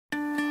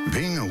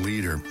Being a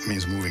leader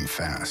means moving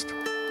fast.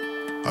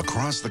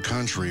 Across the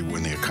country,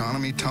 when the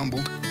economy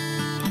tumbled,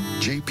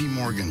 J.P.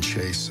 Morgan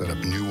Chase set up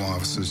new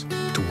offices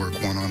to work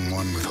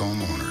one-on-one with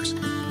homeowners.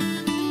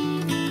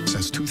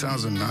 Since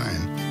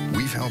 2009,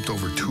 we've helped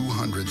over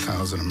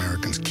 200,000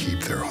 Americans keep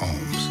their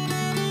homes.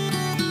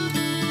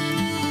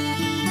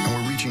 And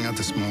we're reaching out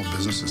to small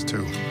businesses,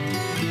 too,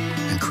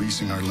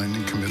 increasing our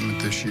lending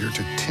commitment this year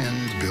to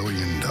 $10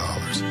 billion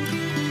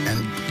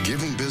and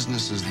giving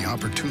businesses the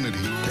opportunity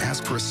to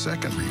ask for a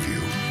second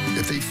review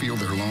if they feel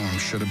their loan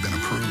should have been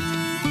approved.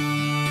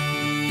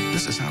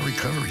 This is how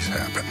recoveries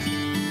happen.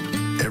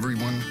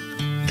 Everyone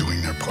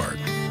doing their part.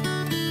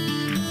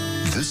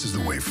 This is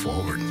the way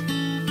forward.